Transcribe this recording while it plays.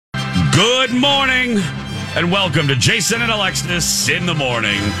Good morning, and welcome to Jason and Alexis in the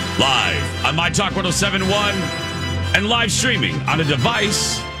Morning, live on My Talk 1071 and live streaming on a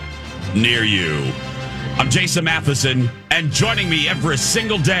device near you. I'm Jason Matheson, and joining me every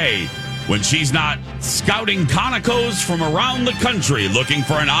single day when she's not scouting Conocos from around the country looking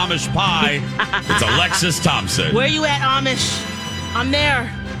for an Amish pie, it's Alexis Thompson. Where you at, Amish? I'm there.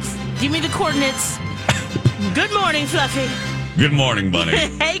 Give me the coordinates. Good morning, Fluffy. Good morning, bunny.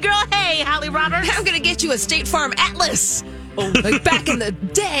 Hey, girl. Hey, Holly Roberts. I'm going to get you a State Farm Atlas. Like back in the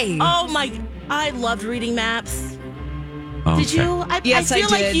day. Oh, my. I loved reading maps. Okay. Did you? Yes, I feel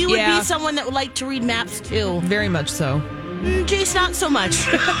I like did. you would Yeah. be someone that would like to read maps, too. Very much so. Jace, not so much.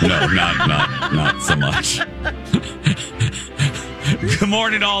 No, not so much. Good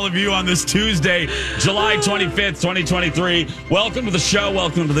morning to all of you on this Tuesday, July 25th, 2023. Welcome to the show.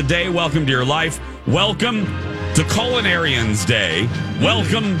 Welcome to the day. Welcome to your life. Welcome to Culinarians Day.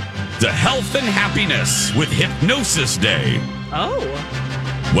 Welcome to Health and Happiness with Hypnosis Day. Oh.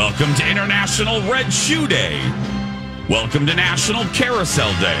 Welcome to International Red Shoe Day. Welcome to National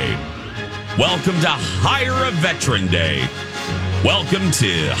Carousel Day. Welcome to Hire a Veteran Day. Welcome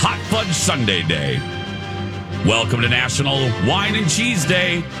to Hot Fudge Sundae Day. Welcome to National Wine and Cheese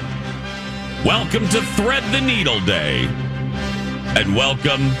Day. Welcome to Thread the Needle Day. And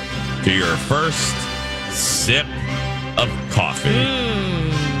welcome to your first sip of coffee.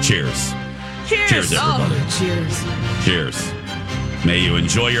 Cheers. Cheers, everybody. Oh, cheers. Cheers. May you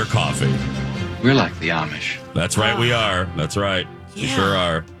enjoy your coffee. We're like the Amish. That's right, we are. That's right. We Yeah. sure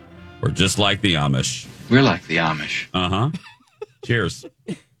are. We're just like the Amish. We're like the Amish. Uh-huh. Cheers.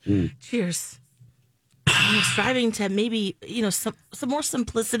 Cheers. I'm striving to maybe, some more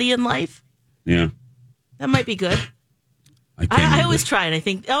simplicity in life. Yeah. That might be good. I always try it. I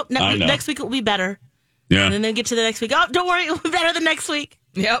think, I know. next week it will be better. Yeah. And then get to the next week. Oh, don't worry. It will be better the next week.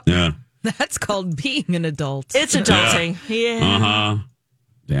 Yep. Yeah. That's called being an adult. It's adulting. Yeah. Uh-huh.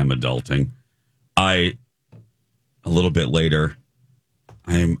 Damn adulting. A little bit later,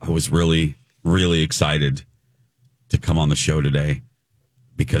 I was really, really excited to come on the show today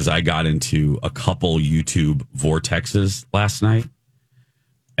because I got into a couple YouTube vortexes last night,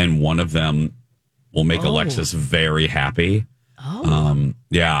 and one of them will make Alexis very happy. Oh.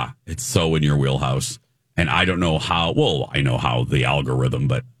 Yeah, it's so in your wheelhouse. And I don't know how, well, I know how the algorithm,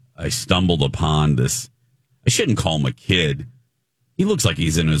 but I stumbled upon this. I shouldn't call him a kid. He looks like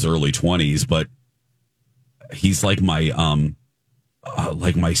he's in his early 20s, but he's like my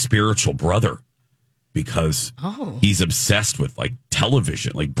spiritual brother because he's obsessed with like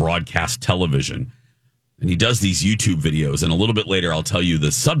television, like broadcast television. And he does these YouTube videos. And a little bit later, I'll tell you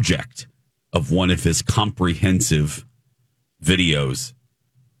the subject of one of his comprehensive videos.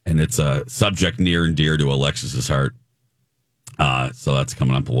 And it's a subject near and dear to Alexis's heart. So that's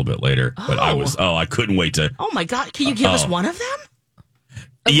coming up a little bit later. But I couldn't wait to. Oh, my God. Can you give us one of them?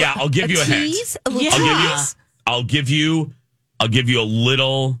 Yeah, I'll give you a hint. tease? A little Yeah. I'll give you a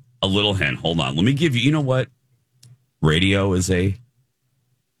little hint. Hold on. Let me give you, you know what? Radio is an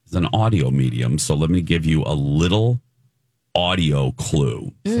audio medium. So let me give you a little audio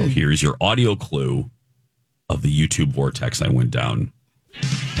clue. So here's your audio clue of the YouTube vortex I went down.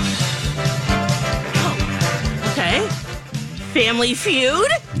 Okay. Family Feud.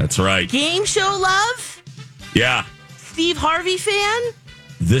 That's right. Game show love. Yeah. Steve Harvey fan.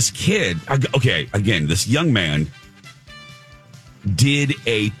 This kid, okay, again, this young man did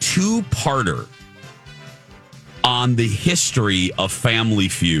a two-parter on the history of Family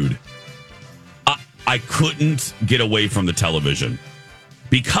Feud. I couldn't get away from the television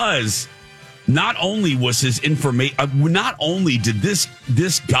because not only was his information, not only did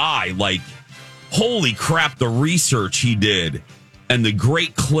this guy, like, holy crap, the research he did and the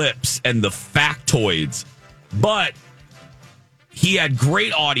great clips and the factoids, but he had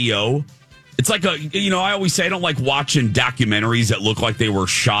great audio. It's like I always say I don't like watching documentaries that look like they were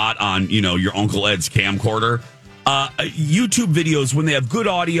shot on, your Uncle Ed's camcorder. YouTube videos, when they have good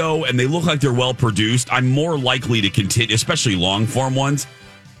audio and they look like they're well produced, I'm more likely to continue, especially long form ones.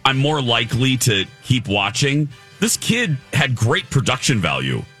 I'm more likely to keep watching. This kid had great production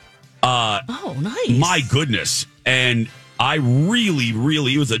value. Oh, nice. My goodness. And I really,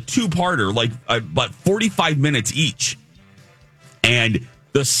 it was a two-parter, like about 45 minutes each. And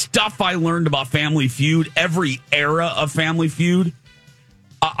the stuff I learned about Family Feud, every era of Family Feud,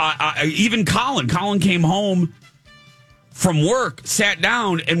 even Colin came home from work, sat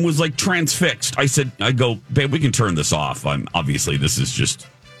down, and was like transfixed. I go, babe, we can turn this off. Obviously, this is just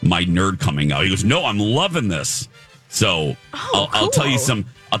my nerd coming out. He goes, no, I'm loving this. So I'll tell you some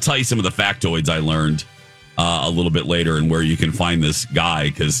of the factoids I learned a little bit later and where you can find this guy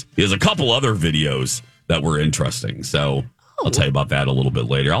because he has a couple other videos that were interesting. So I'll tell you about that a little bit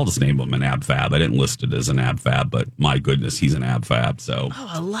later. I'll just name him an ab fab. I didn't list it as an ab fab, but my goodness, he's an ab fab. So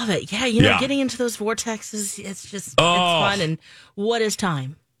I love it. Yeah, getting into those vortexes, it's just it's fun. And what is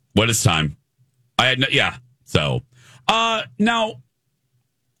time? What is time? So now,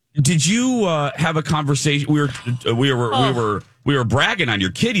 did you have a conversation? We were bragging on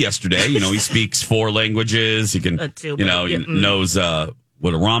your kid yesterday. He speaks 4 languages. He can, knows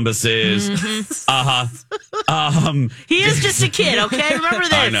what a rhombus is. Mm-hmm. He is just a kid, okay? Remember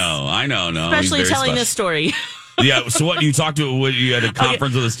this. I know. No, especially telling this story. Yeah, so what you talked to? You had a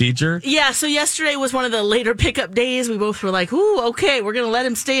conference with his teacher? Yeah, so yesterday was one of the later pickup days. We both were like, "Ooh, okay, we're going to let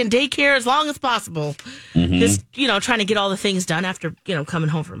him stay in daycare as long as possible." Mm-hmm. Just trying to get all the things done after coming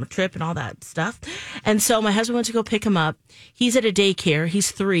home from a trip and all that stuff. And so my husband went to go pick him up. He's at a daycare.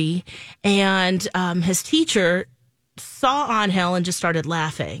 He's 3, and his teacher saw Angel and just started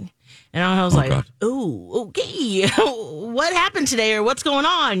laughing. And I was like, God. "Oh, okay, what happened today, or what's going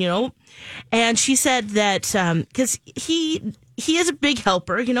on?" And she said that because he is a big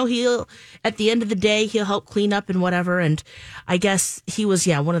helper, he'll at the end of the day he'll help clean up and whatever. And I guess he was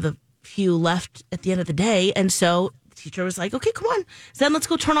one of the few left at the end of the day. And so the teacher was like, "Okay, come on, so then let's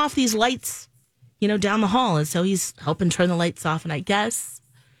go turn off these lights, down the hall." And so he's helping turn the lights off. And I guess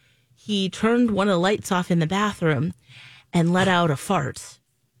he turned one of the lights off in the bathroom and let out a fart.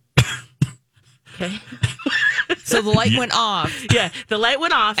 Okay. So the light went off. Yeah, the light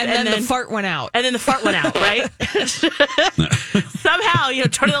went off. And then the fart went out. And then the fart went out, right? Somehow,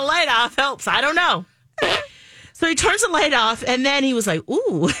 turning the light off helps. I don't know. So he turns the light off, and then he was like,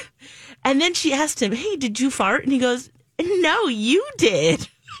 "Ooh." And then she asked him, "Hey, did you fart?" And he goes, "No, you did."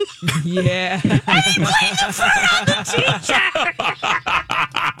 Yeah. And he blamed the fart on the teacher.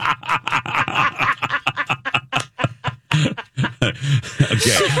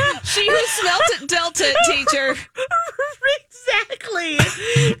 Okay. She who smelt it dealt it, teacher. Exactly.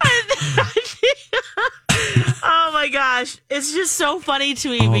 Oh my gosh. It's just so funny to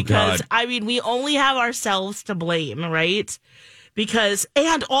me because, God. we only have ourselves to blame, right? Because,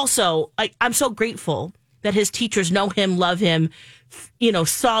 and also, I'm so grateful that his teachers know him, love him,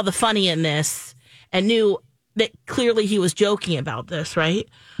 saw the funny in this and knew that clearly he was joking about this, right?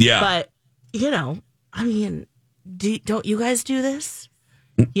 Yeah. But, don't you guys do this?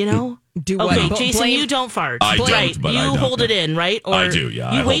 Do what? Okay, Jason, you don't fart. I don't, right. but you I don't, hold it in, right? Or I do,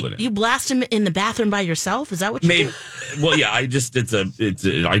 yeah. You I hold it in. You blast him in the bathroom by yourself? Is that what you do? Well, yeah. I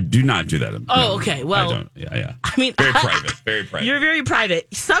do not do that. Oh, okay. Well, I don't. Yeah. Very private. Very private. You're very private.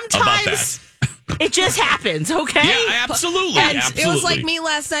 Sometimes it just happens. Okay. Yeah, absolutely. And absolutely. it was like me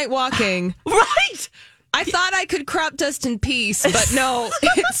last night walking. Right. I thought I could crop dust in peace, but no,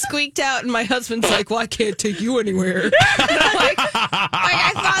 it squeaked out, and my husband's like, "Well, I can't take you anywhere." And I'm like,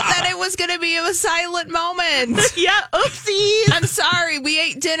 I thought that it was going to be a silent moment. Yeah, oopsies. I'm sorry, we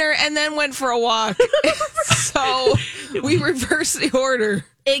ate dinner and then went for a walk. So we reversed the order.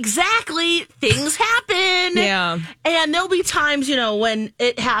 Exactly. Things happen. Yeah. And there'll be times, when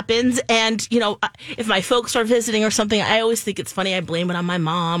it happens and, if my folks are visiting or something, I always think it's funny. I blame it on my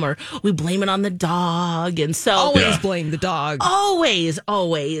mom or we blame it on the dog. And so always blame the dog. Always.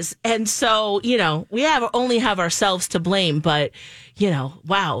 And so, we only have ourselves to blame, but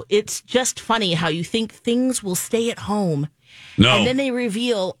wow, it's just funny how you think things will stay at home. No. And then they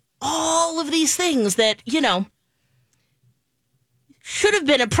reveal all of these things that, should have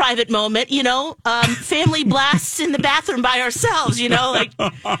been a private moment, family blasts in the bathroom by ourselves,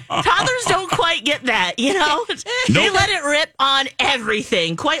 toddlers don't quite get that, Nope. They let it rip on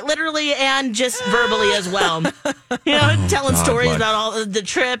everything, quite literally and just verbally as well. Telling stories about all the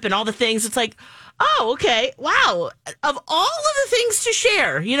trip and all the things. It's like, oh, okay, wow. Of all of the things to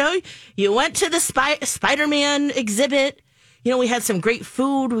share, you went to the Spider-Man exhibit. We had some great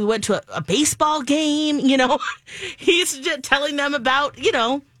food. We went to a baseball game, He's just telling them about,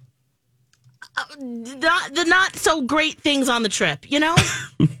 the not so great things on the trip,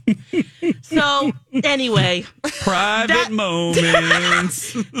 So, anyway. Private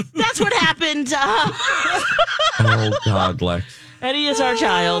moments. That's what happened. Oh, God, Lex. Eddie is our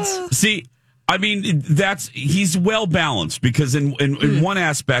child. See, he's well balanced because in one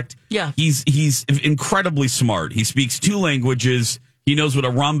aspect, he's incredibly smart. He speaks 2 languages. He knows what a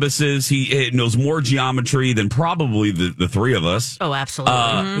rhombus is. He knows more geometry than probably the 3 of us. Oh,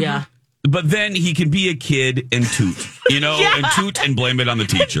 absolutely. Yeah. But then he can be a kid and toot, and toot and blame it on the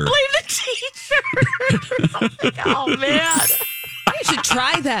teacher. Blame the teacher. Oh, man. You should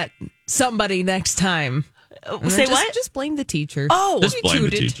try that somebody next time. Say what? Just blame the teacher. Oh, just blame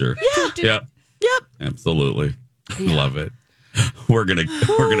the teacher. Yeah. Yep. Absolutely. Yeah. Love it. We're gonna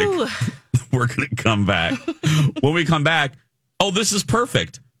come back. When we come back, this is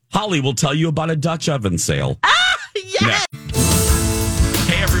perfect. Holly will tell you about a Dutch oven sale. Yes.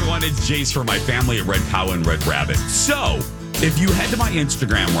 Hey everyone, it's Jace from my family at Red Cow and Red Rabbit. So, if you head to my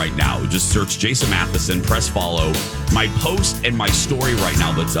Instagram right now, just search Jason Matheson, press follow. My post and my story right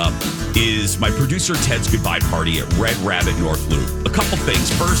now that's up is my producer Ted's goodbye party at Red Rabbit North Loop. A couple things.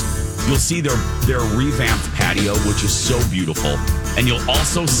 First, you'll see their revamped patio, which is so beautiful. And you'll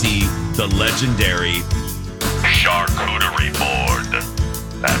also see the legendary charcuterie board.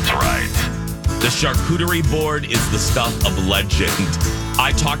 That's right. The charcuterie board is the stuff of legend.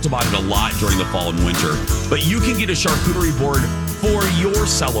 I talked about it a lot during the fall and winter, but you can get a charcuterie board for your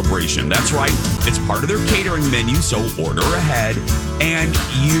celebration. That's right. It's part of their catering menu, so order ahead, and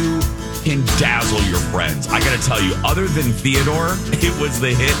you can dazzle your friends. I got to tell you, other than Theodore, it was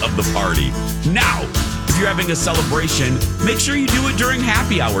the hit of the party. Now, if you're having a celebration, make sure you do it during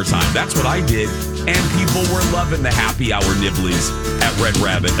happy hour time. That's what I did. And people were loving the happy hour nibblies at Red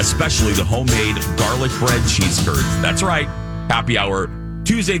Rabbit, especially the homemade garlic bread cheese curds. That's right. Happy hour,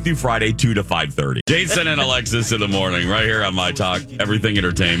 Tuesday through Friday, 2 to 5:30. Jason and Alexis in the morning, right here on My Talk. Everything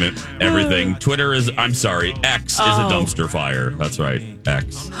entertainment, everything. X is a dumpster fire. That's right,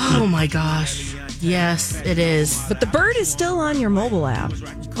 X. Oh, my gosh. Yes, it is. But the bird is still on your mobile app.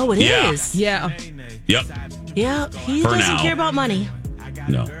 Oh, it is. Yeah. Yep. Yeah, he For doesn't now. care about money.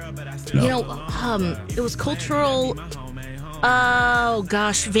 No. You know, it was cultural. Oh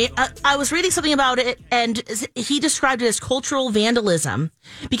gosh, I was reading something about it, and he described it as cultural vandalism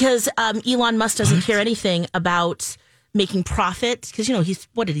because Elon Musk doesn't care anything about making profit because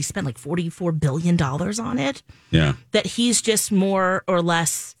what did he spend like $44 billion on it? Yeah. That he's just more or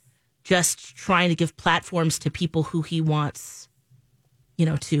less just trying to give platforms to people who he wants,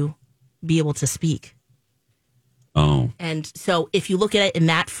 to be able to speak. Oh. And so if you look at it in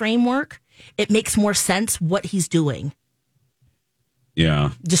that framework, it makes more sense what he's doing.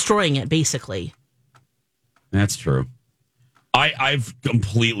 Yeah. Destroying it, basically. That's true. I've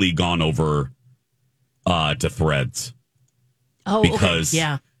completely gone over to Threads. Oh, because, okay.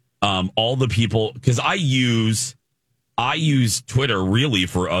 Yeah. all the people, because I use Twitter really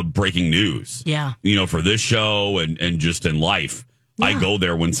for breaking news. Yeah. For this show and just in life. Yeah. I go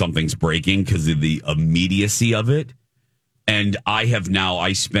there when something's breaking because of the immediacy of it. And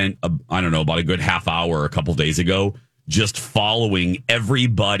I spent, about a good half hour a couple days ago just following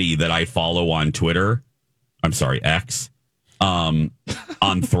everybody that I follow on Twitter. I'm sorry, X. On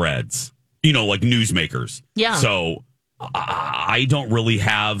Threads. Like newsmakers. Yeah. So I don't really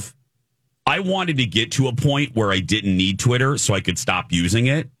have... I wanted to get to a point where I didn't need Twitter so I could stop using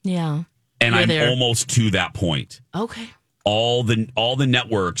it. Yeah. And I'm almost to that point. Okay. All the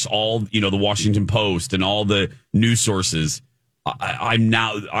networks, the Washington Post and all the news sources,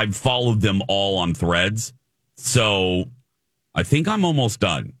 I've followed them all on Threads. So I think I'm almost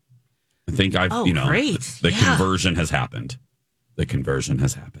done. I think great. The conversion has happened. The conversion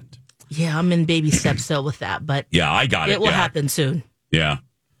has happened. Yeah, I'm in baby steps still with that, but yeah, I got it. It will happen soon. Yeah.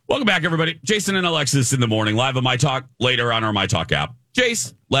 Welcome back, everybody. Jason and Alexis in the morning, live on My Talk, later on our My Talk app.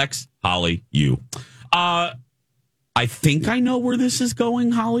 Jace, Lex, Holly, you. I think I know where this is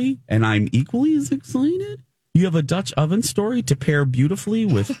going, Holly, and I'm equally as excited. You have a Dutch oven story to pair beautifully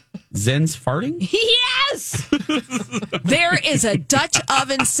with Zen's farting? Yes! There is a Dutch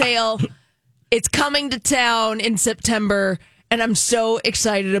oven sale. It's coming to town in September, and I'm so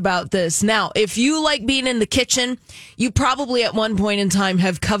excited about this. Now, if you like being in the kitchen, you probably at one point in time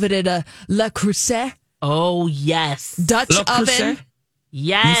have coveted a Le Creuset. Oh, yes. Dutch oven.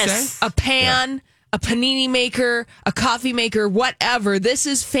 Yes. A pan, a panini maker, a coffee maker, whatever. This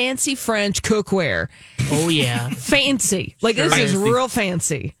is fancy French cookware. Oh, yeah. Fancy. Like, Sure this is is. real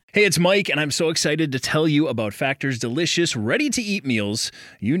fancy. Hey, it's Mike, and I'm so excited to tell you about Factor's delicious, ready-to-eat meals.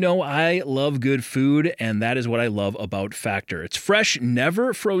 You know I love good food, and that is what I love about Factor. It's fresh,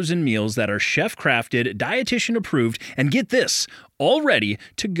 never frozen meals that are chef-crafted, dietitian-approved, and get this, all ready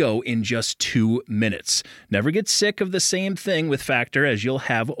to go in just 2 minutes. Never get sick of the same thing with Factor, as you'll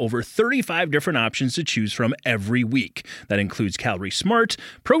have over 35 different options to choose from every week. That includes Calorie Smart,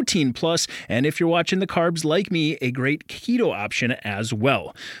 Protein Plus, and if you're watching the carbs like me, a great keto option as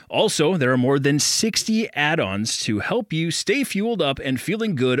well. Also, there are more than 60 add-ons to help you stay fueled up and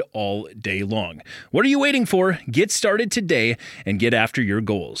feeling good all day long. What are you waiting for? Get started today and get after your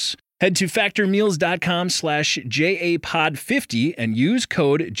goals. Head to factormeals.com/JAPOD50 and use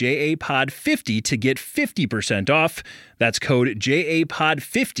code JAPOD50 to get 50% off. That's code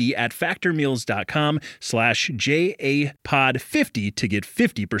JAPOD50 at factormeals.com/JAPOD50 to get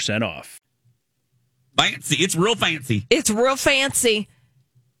 50% off. Fancy. It's real fancy. It's real fancy.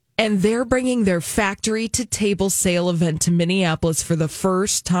 And they're bringing their factory to table sale event to Minneapolis for the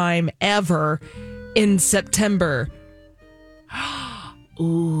first time ever in September.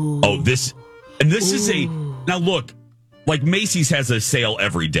 Ooh. Oh, this is now look, like Macy's has a sale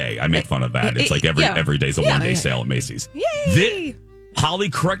every day. I make fun of that. It's like every day's a one-day sale at Macy's. Yay! Holly,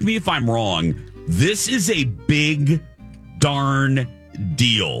 correct me if I'm wrong. This is a big darn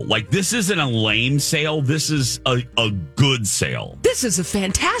deal. Like, this isn't a lame sale. This is a good sale. This is a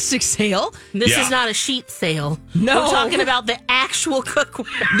fantastic sale. This is not a sheet sale. No. We're talking about the actual cookware.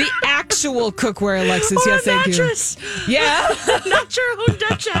 The actual cookware, Alexis. Yes, thank you. Yeah. Not your own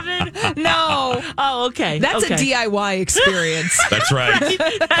Dutch oven. No. Oh, okay. That's okay. a DIY experience. That's right.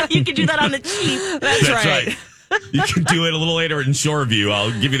 You can do that on the cheap. That's right. You can do it a little later in Shoreview.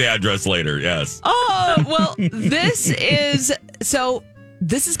 I'll give you the address later. Yes. Oh, well, this is going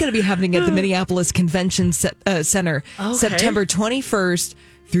to be happening at the Minneapolis Convention Center, September 21st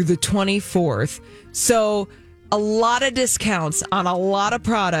through the 24th. So a lot of discounts on a lot of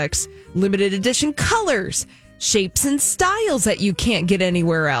products, limited edition colors, shapes and styles that you can't get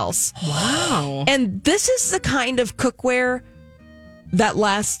anywhere else. Wow. And this is the kind of cookware that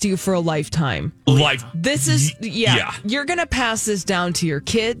lasts you for a lifetime. This is, you're going to pass this down to your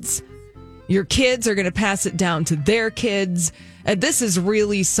kids. Your kids are going to pass it down to their kids. And this is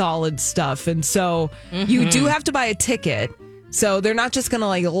really solid stuff. And so you do have to buy a ticket. So they're not just going to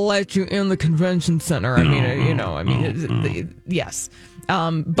let you in the convention center. Yes.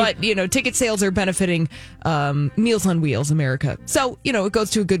 But, ticket sales are benefiting Meals on Wheels America. So, it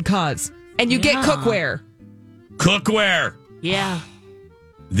goes to a good cause. And you get cookware. Cookware. Yeah.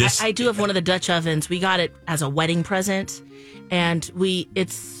 I do have one of the Dutch ovens. We got it as a wedding present, and it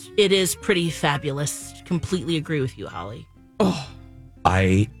is pretty fabulous. Completely agree with you, Holly. Oh,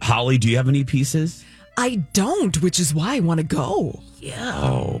 Holly, do you have any pieces? I don't, which is why I want to go. Yeah.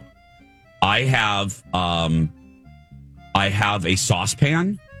 Oh, I have a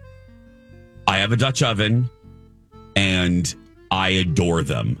saucepan. I have a Dutch oven, and I adore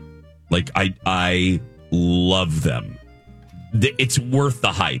them. Like I love them. It's worth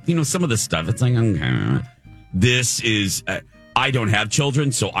the hype. Some of the stuff, it's like, okay. This is, I don't have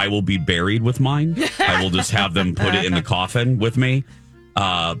children, so I will be buried with mine. I will just have them put it in the coffin with me.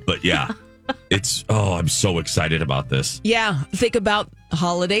 But yeah, I'm so excited about this. Yeah. Think about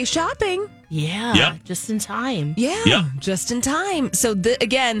holiday shopping. Yeah. Yep. Just in time. Yeah. Yep. Just in time. So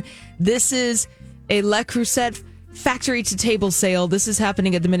again, this is a Le Creuset factory to table sale. This is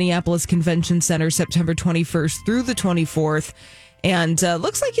happening at the Minneapolis Convention Center, September 21st through the 24th. And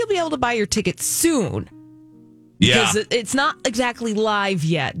looks like you'll be able to buy your tickets soon. Yeah. Because it's not exactly live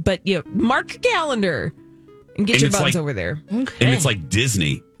yet, but mark your calendar and get your butts over there. Okay. And it's like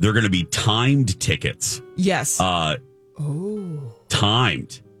Disney. They're going to be timed tickets. Yes. Timed.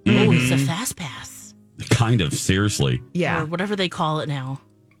 Oh, it's a fast pass. Kind of, seriously. Yeah. Or whatever they call it now.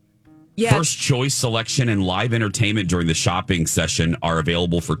 Yeah. First choice selection and live entertainment during the shopping session are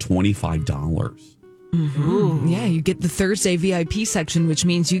available for $25. Mm-hmm. Yeah, you get the Thursday VIP section, which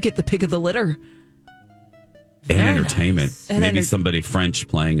means you get the pick of the litter. And entertainment. Nice. Maybe somebody French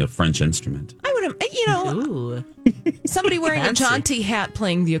playing a French instrument. I would, Ooh. somebody wearing a Fancy. jaunty hat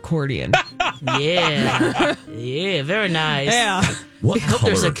playing the accordion. Yeah. Yeah, very nice. Yeah. What I hope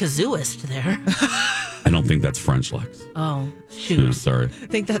there's a color? kazooist there. I don't think that's French, Lex. Oh, Yeah, shoot. sorry. I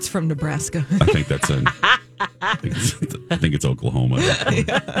think that's from Nebraska. I think that's in. I think it's Oklahoma.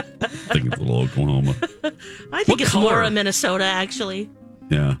 I think it's little Oklahoma. I think What it's color? more of Minnesota, actually.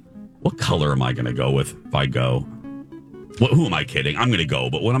 Yeah. What color am I going to go with if I go? Who am I kidding? I'm going to go,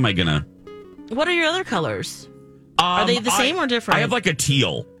 but what am I going to? What are your other colors? Are they the same or different? I have like a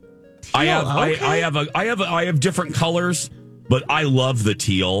teal. Okay. I have different colors, but I love the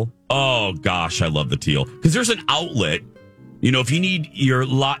teal. Oh gosh, I love the teal because there's an outlet. If you need your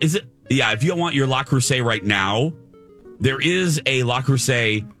if you want your La Creuset right now, there is a La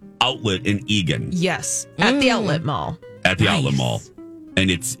Creuset outlet in Eagan. Yes, at the outlet mall. At the Nice. outlet mall,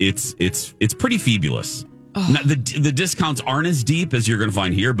 and it's pretty fabulous. Now, the discounts aren't as deep as you're going to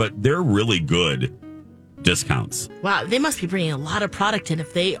find here, but they're really good discounts. Wow, they must be bringing a lot of product in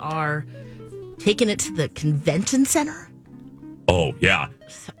if they are taking it to the convention center. Oh yeah,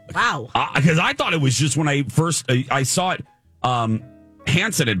 Wow. because I thought it was just when I first I saw it.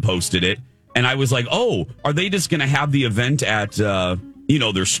 Hanson had posted it, and I was like, "Oh, are they just going to have the event at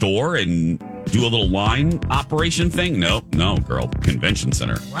their store and do a little line operation thing?" No, girl, convention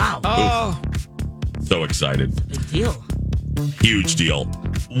center. Wow. Oh, So excited. Big deal. Huge deal.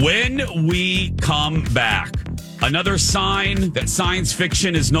 When we come back, another sign that science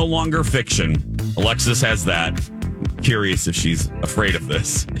fiction is no longer fiction. Alexis has that. Curious if she's afraid of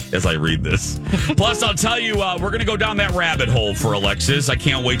this as I read this. Plus, I'll tell you, we're going to go down that rabbit hole for Alexis. I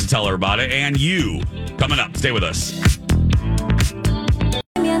can't wait to tell her about it. And you, coming up. Stay with us.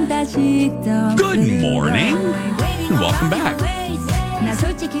 Good morning. And welcome back.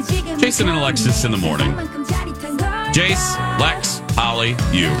 Jason and Alexis in the morning. Jace, Lex, Holly,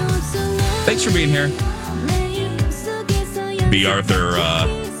 you. Thanks for being here. B. Arthur,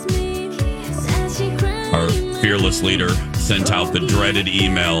 our fearless leader, sent out the dreaded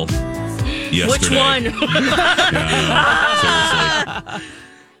email yesterday. Which one? Seriously.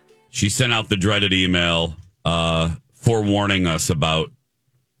 She sent out the dreaded email forewarning us about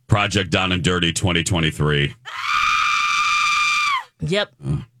Project Down and Dirty 2023. Yep.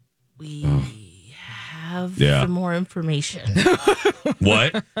 We have some more information.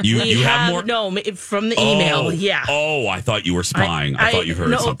 What? You have more? No, from the email. Yeah. Oh, I thought you were spying. I thought you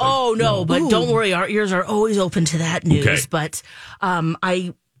heard something. Oh, no, but don't worry. Our ears are always open to that news. Okay. But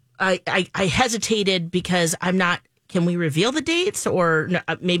I hesitated because I'm not. Can we reveal the dates or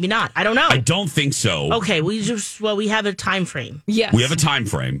maybe not? I don't know. I don't think so. Okay, we have a time frame. Yes. We have a time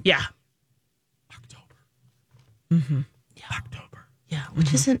frame. Yeah. October. Mm-hmm. Yeah. October. Yeah,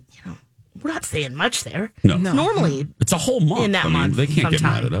 which isn't, we're not saying much there. No. Normally, it's a whole month. In that month, they can't get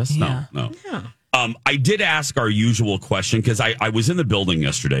mad sometime. at us. Yeah. No. Yeah. I did ask our usual question because I was in the building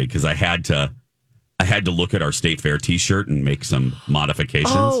yesterday because I had to look at our State Fair T-shirt and make some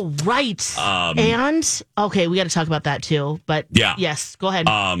modifications. Oh, right. And okay, we got to talk about that too. But yeah, yes, go ahead.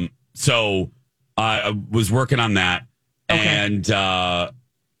 So I was working on that, and I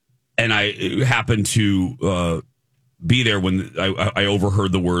happened to be there when I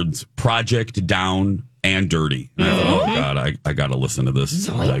overheard the words "Project Down and Dirty." And I thought, oh God, I got to listen to this.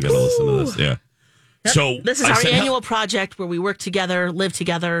 I got to listen to this. Yeah. Yep. So this is our annual project where we work together, live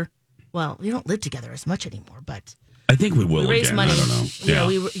together. Well, we don't live together as much anymore, but I think we will. We raise again. money. I don't know.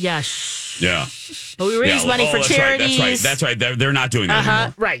 Yeah. Yeah. But we raise money for charities. That's right. They're not doing that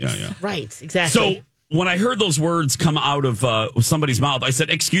anymore. Right. Yeah. Right. Exactly. So when I heard those words come out of somebody's mouth, I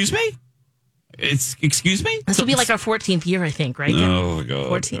said, "Excuse me." Excuse me. This will be like our 14th year, I think. Right? Oh God.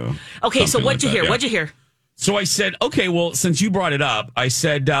 14. No. Okay. Something so what'd you like hear? that, What'd you hear? So I said, okay, well, since you brought it up, I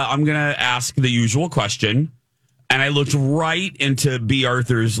said I'm going to ask the usual question. And I looked right into B.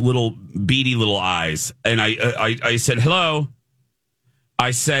 Arthur's little beady little eyes. And I said, hello.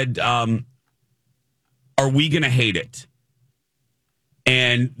 I said, are we going to hate it?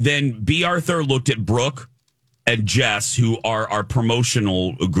 And then B. Arthur looked at Brooke and Jess, who are our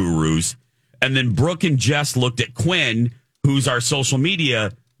promotional gurus. And then Brooke and Jess looked at Quinn, who's our social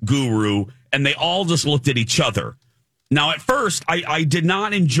media guru. And they all just looked at each other. Now, at first, I did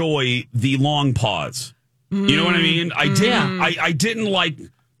not enjoy the long pause. You know what I mean? I didn't. Yeah. I didn't like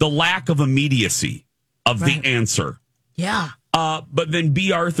the lack of immediacy of the answer. Yeah. But then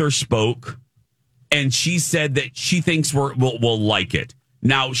B. Arthur spoke, and she said that she thinks we'll like it.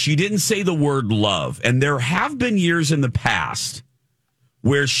 Now, she didn't say the word love, and there have been years in the past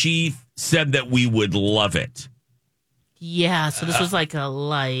where she said that we would love it. Yeah. So this was like a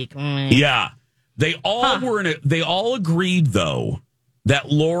Yeah. They all were in it. They all agreed though that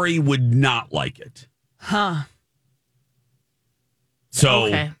Lori would not like it. Huh.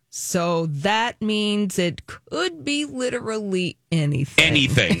 So that means it could be literally anything.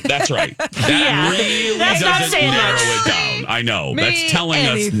 Anything. That's right. That really that's not doesn't saying narrow much. it down. I know. That's telling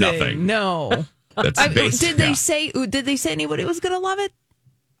us nothing. No. That's did they say anybody was going to love it?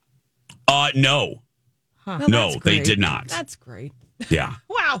 No. Huh. No, they did not. That's great. Yeah.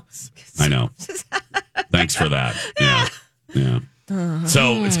 Wow. I know. Thanks for that. Yeah.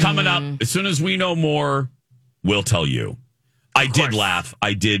 So it's coming up. As soon as we know more, we'll tell you. I did laugh.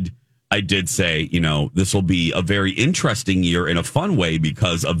 I did say, this will be a very interesting year in a fun way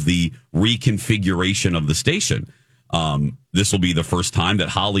because of the reconfiguration of the station. This will be the first time that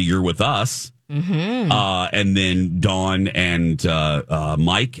Holly, you're with us. Mm-hmm. And then Dawn and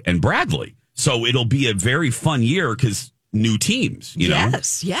Mike and Bradley. So it'll be a very fun year because new teams,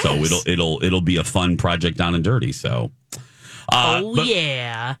 Yes. So it'll be a fun Project Down and Dirty. So,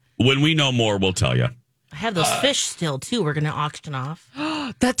 yeah. When we know more, we'll tell you. I have those fish still too. We're going to auction off.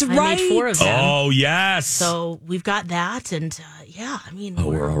 That's I right. made 4 of them. Oh yes. So we've got that, and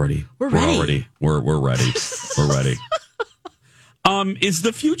we're ready. We're ready. We're ready. We're ready. Is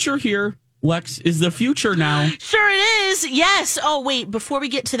the future here, Lex? Is the future now? Sure it is. Yes. Oh wait, before we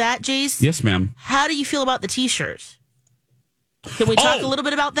get to that, Jace. Yes, ma'am. How do you feel about the T-shirts? Can we talk a little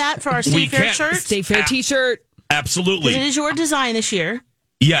bit about that for our State Fair shirt? State Fair T-shirt. Absolutely. It is your design this year.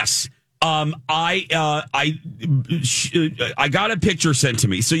 Yes. I got a picture sent to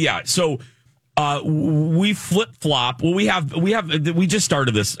me. So yeah. So we flip flop. Well, we just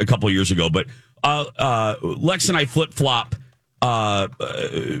started this a couple of years ago, but Lex and I flip flop.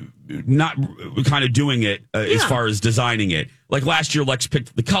 Not kind of doing it as far as designing it. Like last year, Lex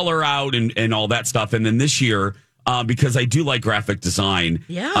picked the color out and all that stuff, and then this year, because I do like graphic design,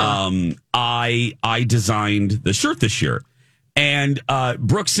 I designed the shirt this year. And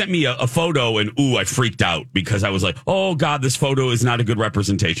Brooke sent me a photo, and I freaked out because I was like, oh God, this photo is not a good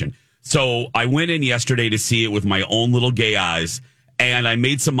representation. So I went in yesterday to see it with my own little gay eyes, and I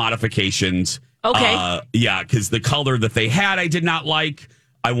made some modifications. Okay. Because the color that they had, I did not like.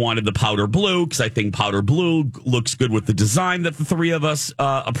 I wanted the powder blue because I think powder blue looks good with the design that the three of us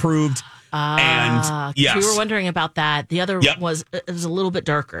approved. And yes, we were wondering about that. The other was a little bit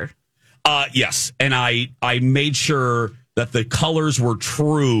darker. Yes, and I made sure that the colors were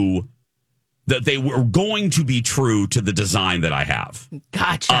true, that they were going to be true to the design that I have.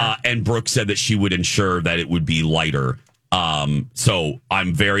 Gotcha. And Brooke said that she would ensure that it would be lighter. So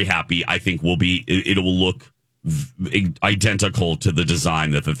I'm very happy. I think it will look identical to the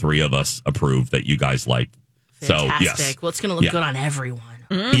design that the three of us approved that you guys like. Fantastic. So yes. Well, it's going to look good on everyone.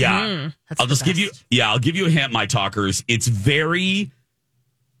 Mm-hmm. Yeah. I'll give you a hint, my talkers. It's very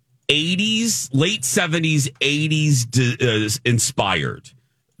 80s, late 70s, 80s inspired.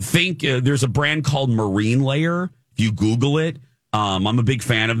 Think there's a brand called Marine Layer. If you Google it, I'm a big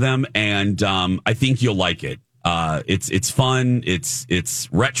fan of them, and I think you'll like it. It's fun. It's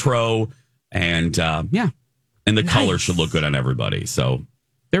retro, and and the color should look good on everybody. So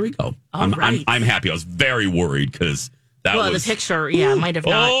there we go. I'm happy. I was very worried because the picture, might have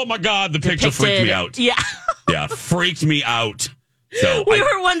not. Oh my God, the picture freaked me out. Yeah, freaked me out. So we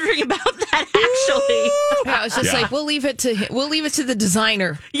were wondering about that actually. I was just like, we'll leave it to the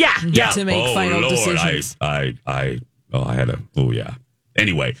designer. To make final decisions.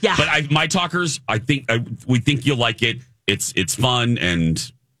 Anyway, but my talkers, we think you'll like it. It's fun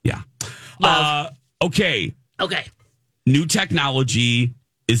and okay. New technology.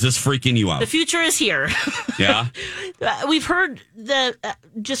 Is this freaking you out? The future is here. Yeah. We've heard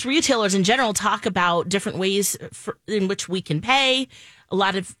just retailers in general talk about different ways in which we can pay. A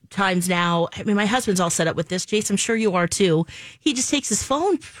lot of times now, I mean, my husband's all set up with this. Jace, I'm sure you are too. He just takes his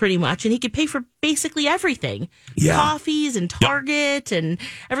phone pretty much and he could pay for basically everything. Yeah. Coffees and Target and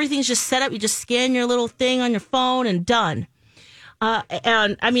everything's just set up. You just scan your little thing on your phone and done.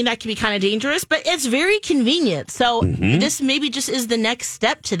 And I mean, that can be kind of dangerous, but it's very convenient. So this maybe just is the next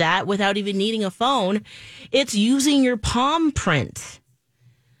step to that without even needing a phone. It's using your palm print.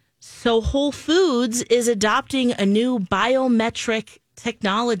 So Whole Foods is adopting a new biometric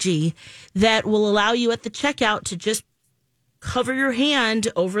technology that will allow you at the checkout to just cover your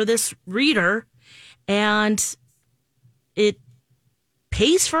hand over this reader and it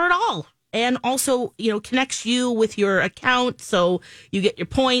pays for it all. And also, connects you with your account so you get your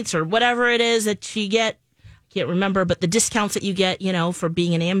points or whatever it is that you get. I can't remember, but the discounts that you get, for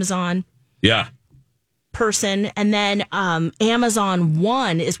being an Amazon person. And then Amazon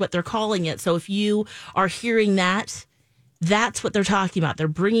One is what they're calling it. So if you are hearing that, that's what they're talking about. They're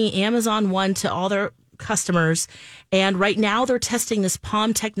bringing Amazon One to all their customers. And right now they're testing this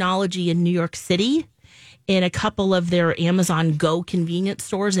palm technology in New York City, in a couple of their Amazon Go convenience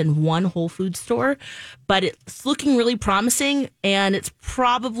stores and one Whole Foods store. But it's looking really promising, and it's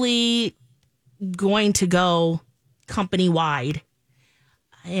probably going to go company-wide.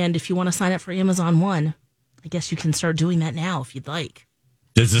 And if you want to sign up for Amazon One, I guess you can start doing that now if you'd like.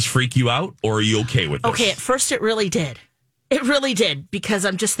 Does this freak you out, or are you okay with this? Okay, at first it really did. It really did, because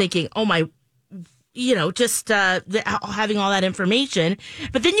I'm just thinking, oh my... having all that information.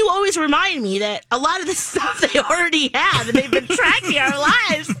 But then you always remind me that a lot of this stuff they already have, and they've been tracking our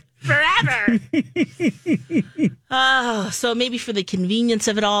lives forever. So maybe for the convenience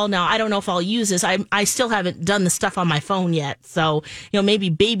of it all. Now, I don't know if I'll use this. I still haven't done the stuff on my phone yet. So, maybe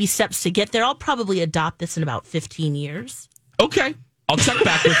baby steps to get there. I'll probably adopt this in about 15 years. Okay. I'll check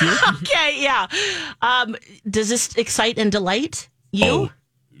back with you. Okay, yeah. Does this excite and delight you? Oh.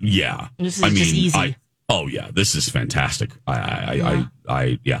 Yeah, this is just easy. This is fantastic. I'm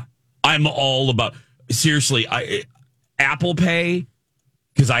all about, seriously, Apple Pay,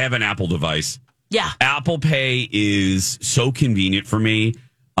 because I have an Apple device. Yeah. Apple Pay is so convenient for me.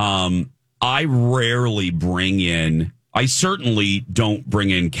 I certainly don't bring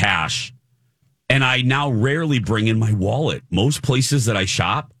in cash, and I now rarely bring in my wallet. Most places that I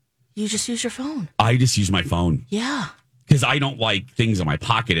shop, you just use your phone. I just use my phone. Yeah. Because I don't like things in my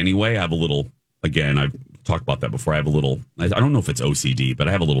pocket anyway. I have a little, again, I've talked about that before. I have a little, I don't know if it's OCD, but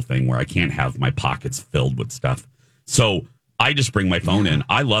I have a little thing where I can't have my pockets filled with stuff. So I just bring my phone in.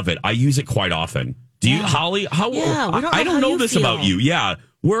 I love it. I use it quite often. Do you, Holly? I don't know this about you. Yeah.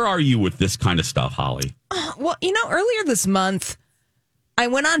 Where are you with this kind of stuff, Holly? Well, earlier this month, I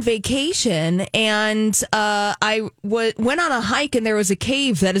went on vacation and I went on a hike, and there was a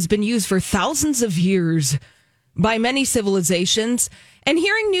cave that has been used for thousands of years by many civilizations. And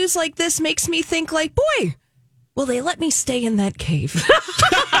hearing news like this makes me think, like, boy, will they let me stay in that cave?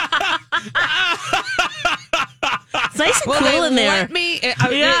 It's nice and cool in there. Let me.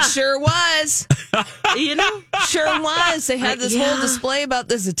 It sure was. Sure was. They had this whole display about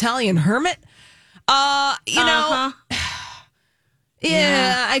this Italian hermit. Yeah,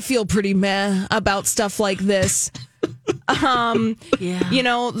 I feel pretty meh about stuff like this.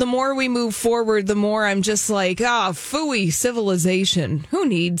 The more we move forward, the more I'm just like, phooey civilization. Who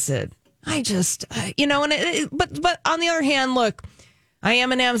needs it? I just, but on the other hand, look, I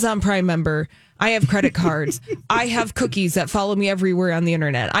am an Amazon Prime member. I have credit cards. I have cookies that follow me everywhere on the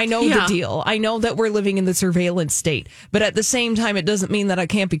internet. I know the deal. I know that we're living in the surveillance state, but at the same time, it doesn't mean that I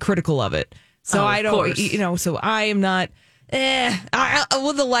can't be critical of it. So I don't, so I am not,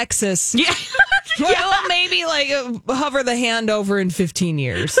 with Alexis. Yeah. Well, maybe hover the hand over in 15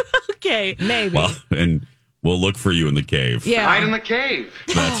 years. Okay. Maybe. Well, and we'll look for you in the cave. Yeah. Hide in the cave.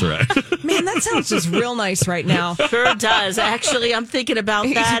 That's right. Man, that sounds just real nice right now. Sure does. Actually, I'm thinking about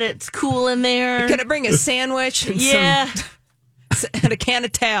that. It's cool in there. Could I bring a sandwich? And and a can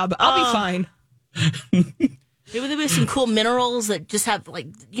of Tab. I'll be fine. Maybe there be some cool minerals that just have,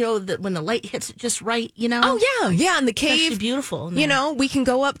 when the light hits it just right, Oh, yeah. And the cave. It's beautiful. We can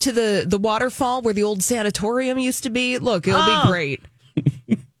go up to the waterfall where the old sanatorium used to be. Look, it'll be great.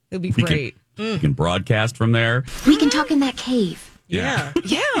 It'll be great. You can broadcast from there. We can talk in that cave. Yeah.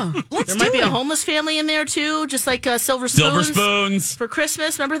 There might be a homeless family in there, too, just like Silver Spoons. For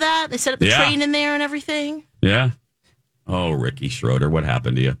Christmas. Remember that? They set up the train in there and everything. Yeah. Oh, Ricky Schroeder, what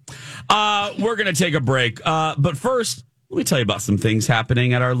happened to you? We're going to take a break. But first, let me tell you about some things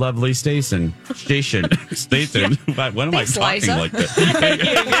happening at our lovely station. Station. When am I talking Liza. like that?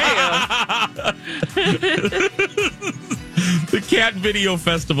 The Cat Video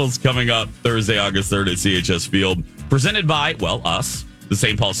Festival's coming up Thursday, August 3rd at CHS Field. Presented by, us, the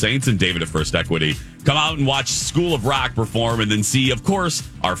St. Paul Saints, and David at First Equity. Come out and watch School of Rock perform, and then see, of course,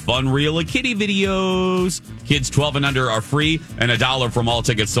 our fun Reel of Kitty videos. Kids 12 and under are free, and $1 from all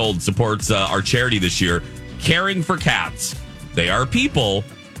tickets sold supports our charity this year, Caring for Cats. They are people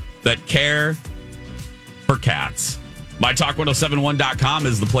that care for cats. MyTalk1071.com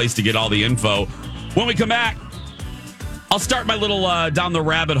is the place to get all the info. When we come back, I'll start my little down the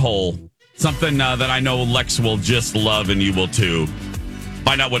rabbit hole. Something that I know Lex will just love, and you will too.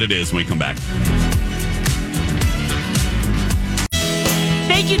 Find out what it is when we come back.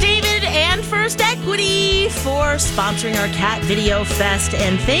 Thank you, David and First Equity, for sponsoring our Cat Video Fest.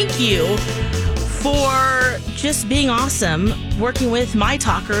 And thank you for just being awesome working with My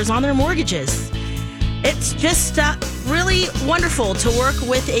Talkers on their mortgages. It's just really wonderful to work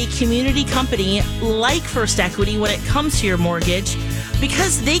with a community company like First Equity when it comes to your mortgage,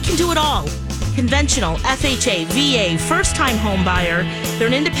 because they can do it all. Conventional, FHA, VA, first-time home buyer. They're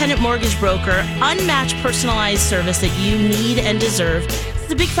an independent mortgage broker, unmatched personalized service that you need and deserve.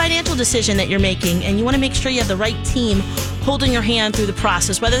 It's a big financial decision that you're making, and you want to make sure you have the right team holding your hand through the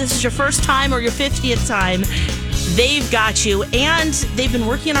process. Whether this is your first time or your 50th time, they've got you. And they've been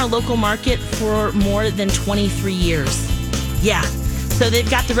working in our local market for more than 23 years. Yeah. So they've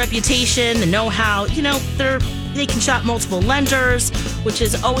got the reputation, the know-how. They can shop multiple lenders, which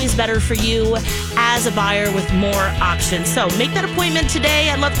is always better for you as a buyer with more options. So make that appointment today.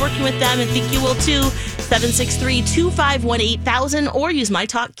 I love working with them, and think you will too. 763-251-8000, or use my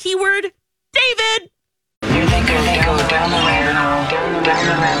talk keyword, David. You think I may go down the rabbit hole, down the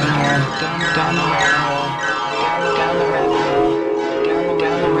rabbit hole, down the rabbit hole, down the rabbit hole,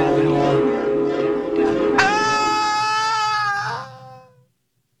 down the rabbit hole.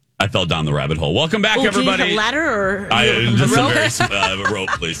 I fell down the rabbit hole. Welcome back, everybody. Do you need a ladder or just rope? a rope,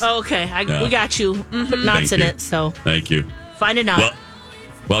 please. Oh, okay, we got you. Put knots in it, so thank you. Find a knot.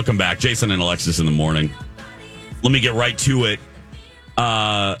 Welcome back, Jason and Alexis in the morning. Let me get right to it,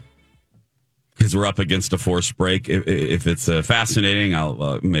 because we're up against a forced break. If it's fascinating,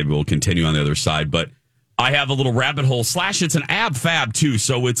 maybe we'll continue on the other side. But I have a little rabbit hole / it's an ab fab too,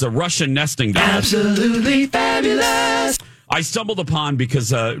 so it's a Russian nesting doll. Absolutely fabulous. I stumbled upon,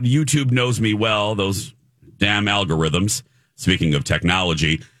 because YouTube knows me well, those damn algorithms. Speaking of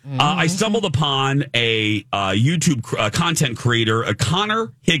technology, I stumbled upon a YouTube content creator,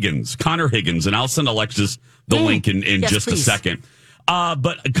 Connor Higgins, and I'll send Alexis the link in just a second.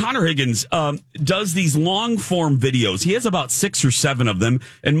 But Connor Higgins does these long form videos. He has about 6 or 7 of them.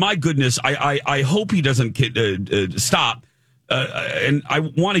 And my goodness, I hope he doesn't stop. And I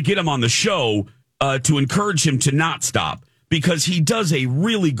want to get him on the show to encourage him to not stop, because he does a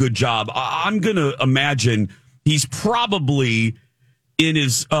really good job. I'm going to imagine he's probably in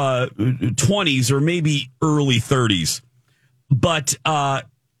his 20s or maybe early 30s. But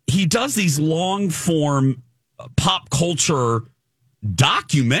he does these long form pop culture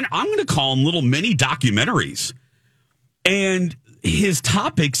I'm going to call them little mini documentaries. And his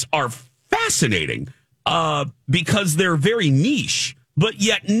topics are fascinating because they're very niche, but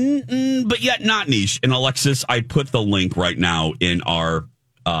yet not niche. And Alexis, I put the link right now in our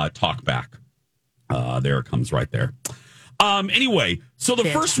talk back. There it comes right there. Anyway, so the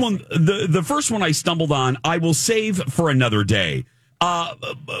first one, the first one I stumbled on, I will save for another day.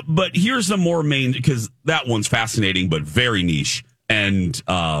 But here's the more main, because that one's fascinating, but very niche. And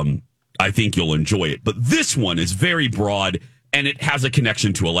I think you'll enjoy it. But this one is very broad, and it has a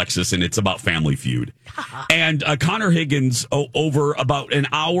connection to Alexis, and it's about Family Feud. And Connor Higgins, over about an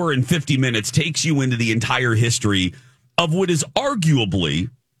hour and 50 minutes, takes you into the entire history of what is arguably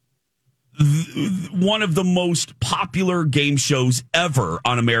one of the most popular game shows ever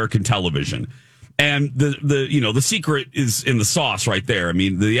on American television. And the secret is in the sauce right there. I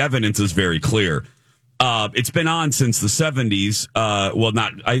mean, the evidence is very clear. It's been on since the 70s.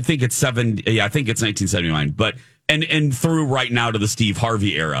 I think it's 1979, but and through right now to the Steve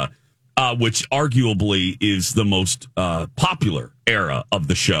Harvey era, which arguably is the most popular era of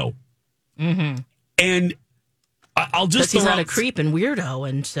the show. Mm-hmm. And I'll just he's not a creep and weirdo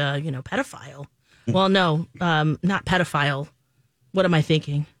and pedophile. Well, no, not pedophile. What am I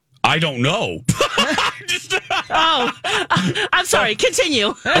thinking? I don't know. I'm sorry.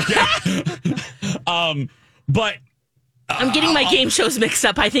 Continue. Okay. But I'm getting my game shows mixed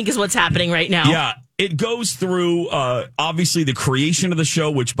up, I think, is what's happening right now. Yeah, it goes through, obviously, the creation of the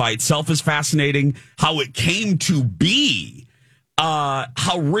show, which by itself is fascinating, how it came to be,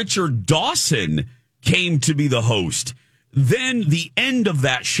 how Richard Dawson came to be the host, then the end of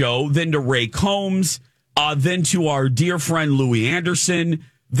that show, then to Ray Combs, then to our dear friend Louis Anderson,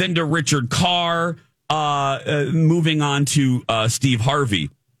 then to Richard Carr, moving on to Steve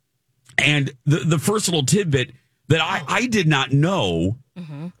Harvey. And the first little tidbit that I did not know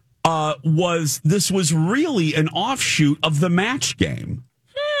was this was really an offshoot of the Match Game.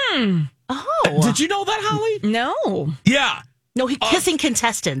 Oh. Did you know that, Holly? No. Yeah. No, kissing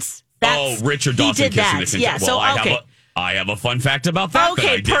contestants. Richard Dawson kissing the contestant. Yeah, so, I have a fun fact about that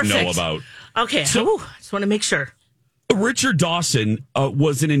I didn't know about. Okay, so just want to make sure. Richard Dawson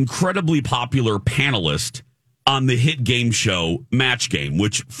was an incredibly popular panelist on the hit game show Match Game,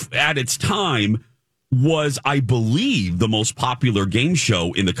 which at its time was, I believe, the most popular game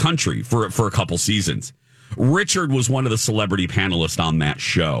show in the country for a couple seasons. Richard was one of the celebrity panelists on that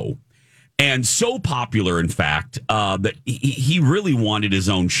show. And so popular, in fact, that he really wanted his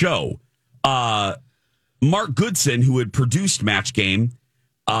own show. Mark Goodson, who had produced Match Game,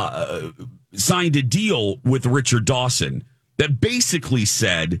 signed a deal with Richard Dawson that basically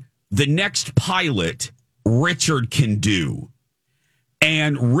said the next pilot Richard can do.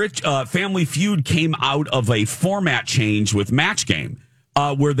 And Family Feud came out of a format change with Match Game,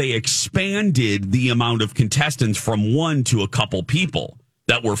 where they expanded the amount of contestants from one to a couple people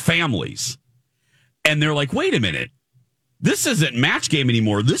that were families. And they're like, wait a minute, this isn't Match Game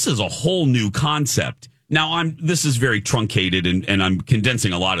anymore. This is a whole new concept. Now, this is very truncated, and I'm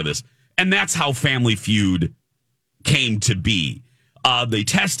condensing a lot of this. And that's how Family Feud came to be. They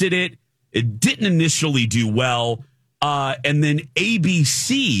tested it. It didn't initially do well. And then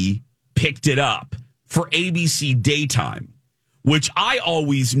ABC picked it up for ABC Daytime, which I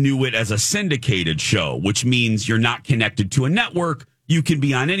always knew it as a syndicated show, which means you're not connected to a network. You can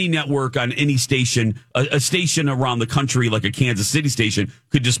be on any network, on any station. A station around the country, like a Kansas City station,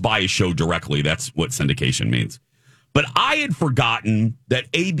 could just buy a show directly. That's what syndication means. But I had forgotten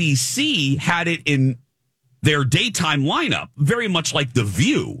that ABC had it in their daytime lineup, very much like The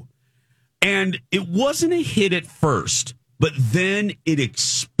View. And it wasn't a hit at first, but then it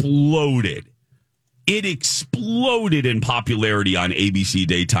exploded. It exploded in popularity on ABC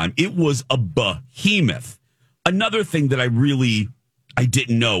Daytime. It was a behemoth. Another thing that I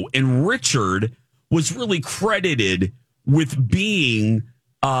didn't know, and Richard was really credited with being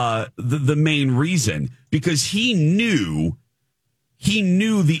the main reason, because he knew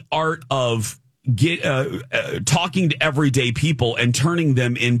the art of talking to everyday people and turning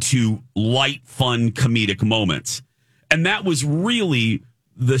them into light, fun, comedic moments. And that was really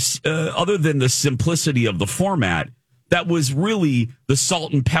other than the simplicity of the format, that was really the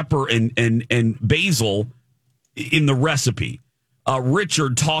salt and pepper and basil in the recipe.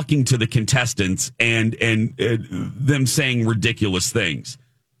 Richard talking to the contestants and them saying ridiculous things.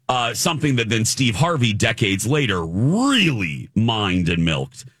 Something that then Steve Harvey, decades later, really mined and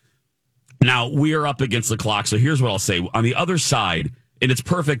milked. Now, we are up against the clock, so here's what I'll say. On the other side, and it's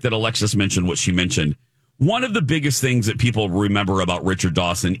perfect that Alexis mentioned what she mentioned, one of the biggest things that people remember about Richard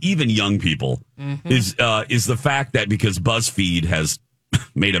Dawson, even young people, is the fact that because BuzzFeed has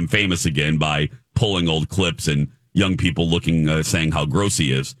made him famous again by pulling old clips and young people looking, saying how gross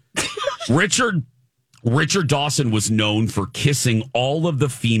he is. Richard Dawson was known for kissing all of the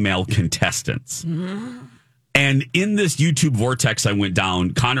female contestants. And in this YouTube vortex I went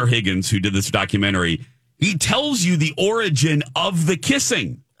down, Connor Higgins, who did this documentary, he tells you the origin of the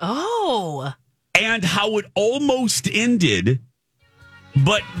kissing. Oh. And how it almost ended,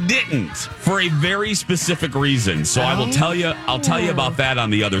 but didn't, for a very specific reason. So I'll tell you about that on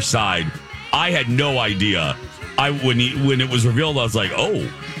the other side. I had no idea. When it was revealed, I was like, oh,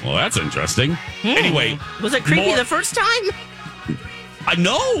 well, that's interesting. Anyway. Was it creepy the first time?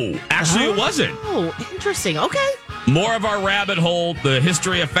 No, actually it wasn't. Oh, interesting. Okay. More of our rabbit hole, the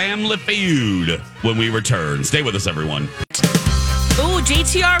history of Family Feud, when we return. Stay with us, everyone. Oh,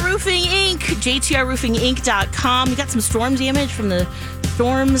 JTR Roofing Inc. JTRRoofingInc.com. We got some storm damage from the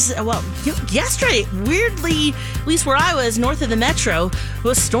storms. Well, yesterday, weirdly, at least where I was, north of the metro, it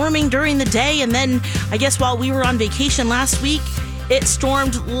was storming during the day. And then I guess while we were on vacation last week, it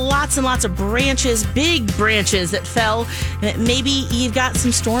stormed lots and lots of branches, big branches that fell. Maybe you've got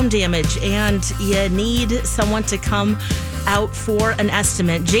some storm damage and you need someone to come out for an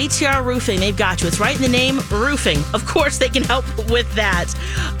estimate. JTR Roofing, they've got you. It's right in the name, roofing. Of course, they can help with that.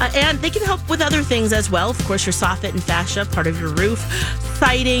 And they can help with other things as well. Of course, your soffit and fascia, part of your roof,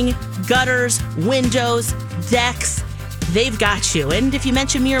 siding, gutters, windows, decks. They've got you. And if you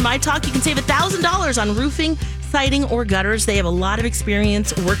mention me or my talk, you can save $1,000 on roofing, siding, or gutters. They have a lot of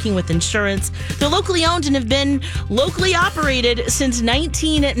experience working with insurance. They're locally owned and have been locally operated since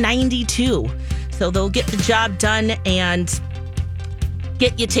 1992. So they'll get the job done and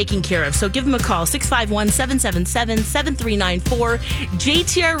get you taken care of. So give them a call, 651-777-7394,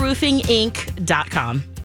 jtrroofinginc.com.